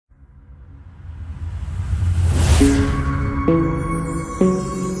We've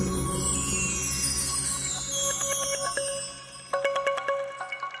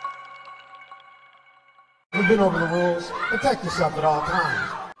been over the rules. Protect yourself at all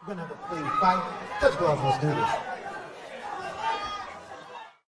times. We're gonna have a clean fight. Touch gloves, let's do this.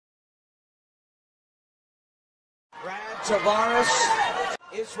 Brad Tavares,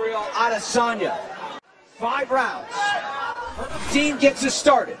 Israel Adesanya. 5 rounds. Dean gets us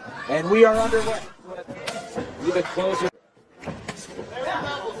started, and we are underway. Even closer.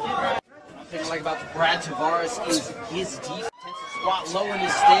 One thing I like about Brad Tavares is his defense. Tends to squat low in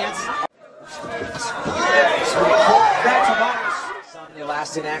his stance. Brad Tavares. Adesanya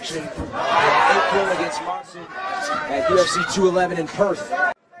last in action in April against Martin at UFC 211 in Perth.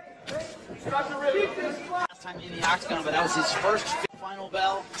 Last time in the octagon, but that was his first final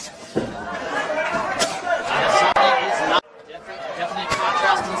bell. Adesanya is not definitely a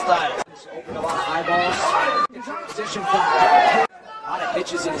contrast in style. Open a lot of eyeballs. Position from a lot of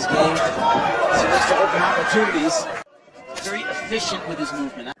hitches in his game. So he has to open opportunities. Very efficient with his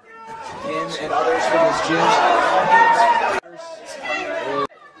movement. Him and others from his gym.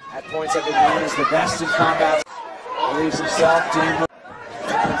 At points have been known as the best in combat. Believes himself.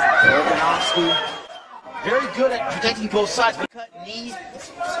 Very good at protecting both sides. But cut knee.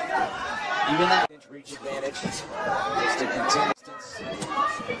 Even that reach advantage. Just to continue distance.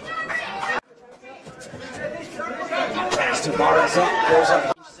 Pass Tavares up. Goes up.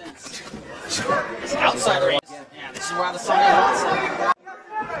 It's outside range. Yeah, this is where Adesanya wants it.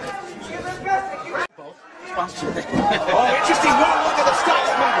 Both. Oh, interesting move. Look at the stop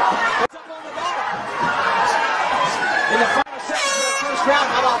finger. In the final seconds of the first round,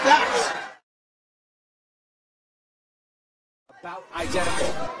 how about that? About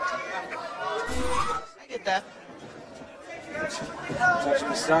identical. I get that. Touching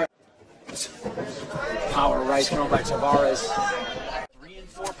the start. Power right thrown by Tavares. 3 and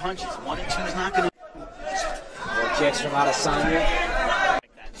 4 punches. 1 and 2 is not going to. More kicks from Adesanya.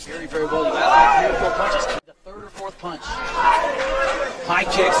 Very, very well. You got 3 or 4 punches. The 3rd or 4th punch. High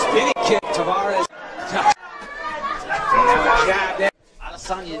kick, spinning kick. Tavares. Now a jab there.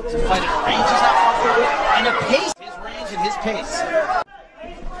 Adesanya to fight at a range he's not comfortable with, and a pace. His range and his pace.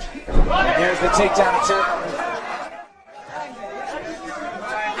 And there's the takedown attempt.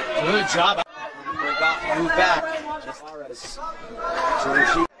 Good job. Break off and move back.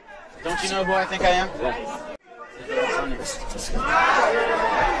 Don't you know who I think I am? Yeah.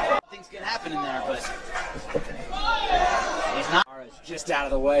 Things can happen in there, but he's not. Just out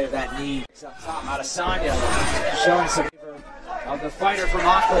of the way of that knee. Up top, Adesanya showing some favor of the fighter from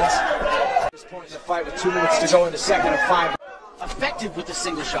Auckland. At this point in the fight with 2 minutes to go in the second of 5. Effective with the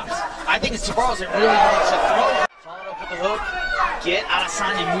single shots. I think it's Tavares that really wants to throw. Follow up with the hook. Get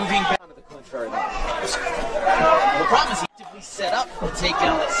Adesanya moving back to the clinch very much. The problem is he actively set up the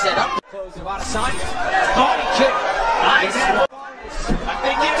takedown that set up the close of Adesanya. Body kick. Nice. I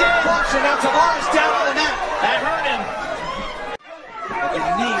think he did. And now Tavares down on the mat. That hurt him. The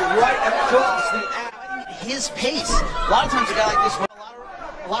knee right across the abs. His pace. A lot of times a guy like this with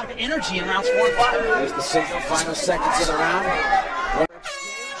a lot of energy in rounds 4 and 5. There's the signal, final seconds of the round.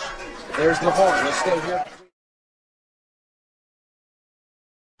 There's the horn. Let's stay here.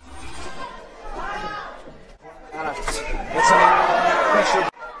 It's a pressure.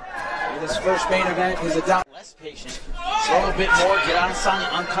 In this first main event, he's a down. Less patient. Throw a bit more. Get Adesanya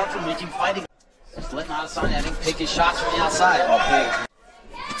uncomfortable. Make him fighting. Just letting Adesanya, I think, pick his shots from the outside. Okay.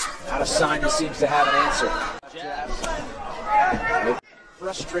 Adesanya seems to have an answer.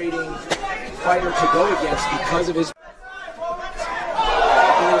 Frustrating fighter to go against because of his. He's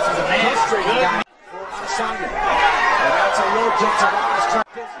a frustrating guy for Adesanya. And that's a low kick to Tavares.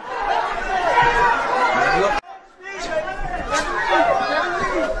 And look.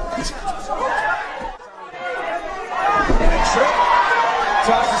 And a trick.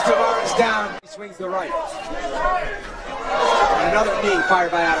 Tosses Tavares down. He swings the right. And another knee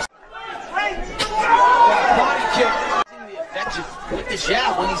fired by Adesanya. Body kick. Effective with the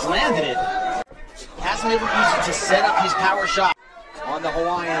jab when he's landed it. Hasn't been able to use it to set up his power shot. On the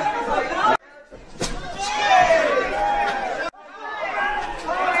Hawaiian.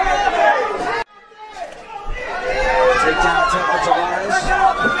 Takedown attempt for Tavares.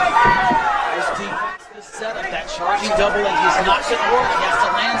 Nice deep. The setup, that charging double leg is not going to work. He has to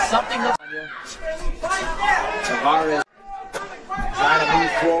land something that's. Tavares trying to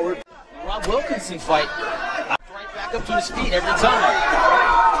move forward. Rob Wilkinson fight. Right back up to his feet every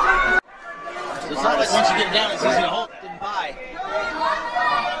time. It's not like once you get it down, it's easy to hold it and buy.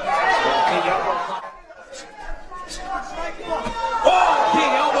 Oh,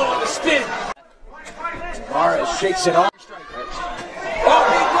 big elbow on the spin. Tavares shakes it off.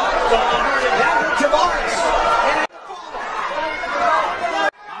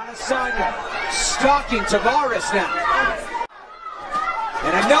 stalking Tavares now.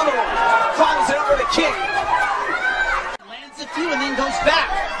 And another one. Follows it up with a kick. Lands a few and then goes back.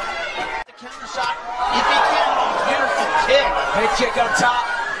 The counter shot, if he can. Beautiful kick. Head kick up top.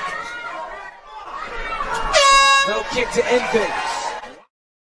 No kick to end things.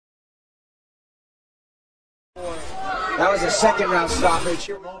 That was a second round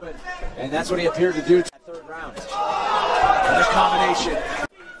stoppage. And that's what he appeared to do in that third round. Another combination.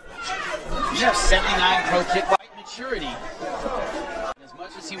 You have 79 pro kick by maturity. As much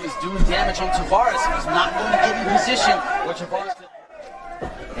as he was doing damage on Tavares, he was not going to get in position where Tavares did.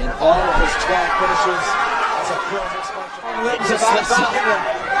 And all of his 12 finishes. That's a pure misfunction.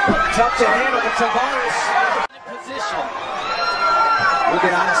 Tough to handle, but Tavares In position. Look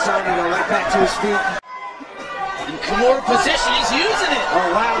at Adesanya go right back to his feet. In Kimura position, he's using it. Oh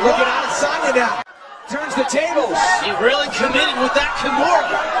wow, look at Adesanya now. Turns the tables. He really committed with that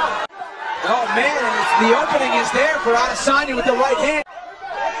Kimura. Oh man, the opening is there for Adesanya with the right hand.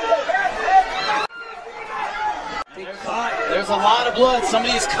 Big cut. There's a lot of blood.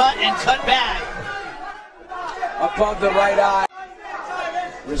 Somebody's cut and cut bad. Above the right eye.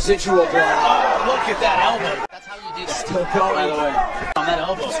 Residual blood. Oh, look at that elbow. That's how you do that. Still going. By the way, on that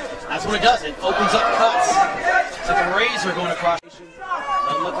elbow. That's what it does. It opens up cuts. It's like a razor going across.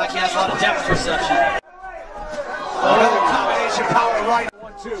 Doesn't look like he has a lot of depth perception. Another combination power right.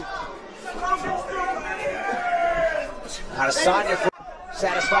 1-2. Adesanya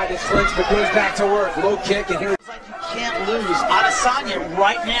satisfied his clinch, but goes back to work. Low kick, and here. It's like you can't lose. Adesanya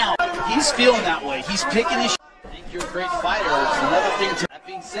right now, he's feeling that way. He's picking his. I think you're a great fighter. It's another thing. That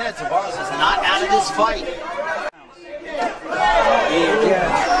being said, Tavares is not out of this fight.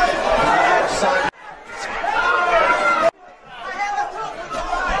 Again. Adesanya.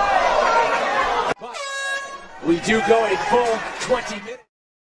 We do go a full 20 minutes.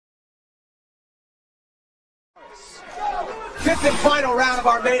 Fifth and final round of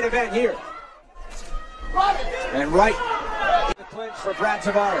our main event here. And right in the clinch for Brad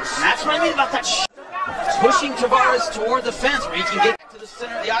Tavares. And that's what I mean about that pushing Tavares toward the fence where he can get to the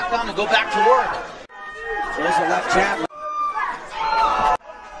center of the octagon and go back to work. There's a left jab.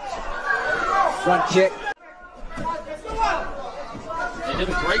 Front kick. They did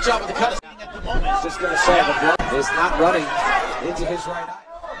a great job with the cut at the moment. Just going to say the blood is not running into his right eye.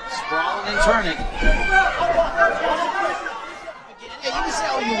 Sprawling and turning. Yeah, you can say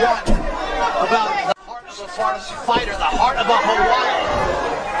all you want about the heart of a fighter, the heart of a Hawaiian.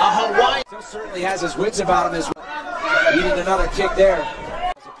 A Hawaiian Still certainly has his wits about him as well. Eating another kick there.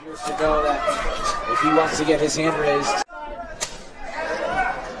 He appears to know that if he wants to get his hand raised.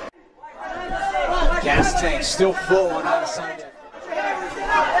 Gas tank still full on Adesanya.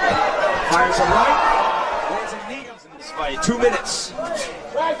 Fires a right. Lands a knee in this fight. 2 minutes.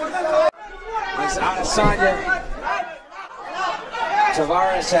 As Adesanya.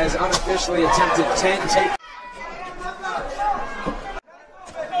 Tavares has unofficially attempted 10 take.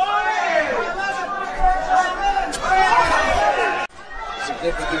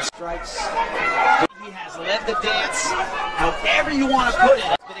 Significant strikes. he has led the dance, however you want to put it.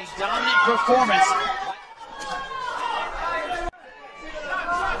 It's been a dominant performance.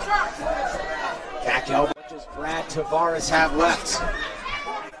 Back elbow. What does Brad Tavares have left?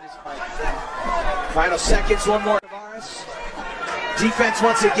 Final seconds, one more. Tavares. Defense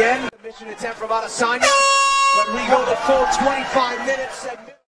once again. Mission attempt from Adesanya. But we go the full 25 minutes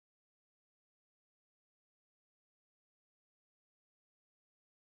segment.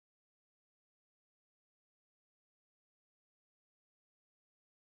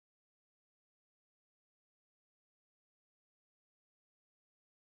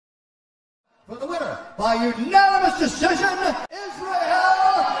 For the winner, by unanimous decision,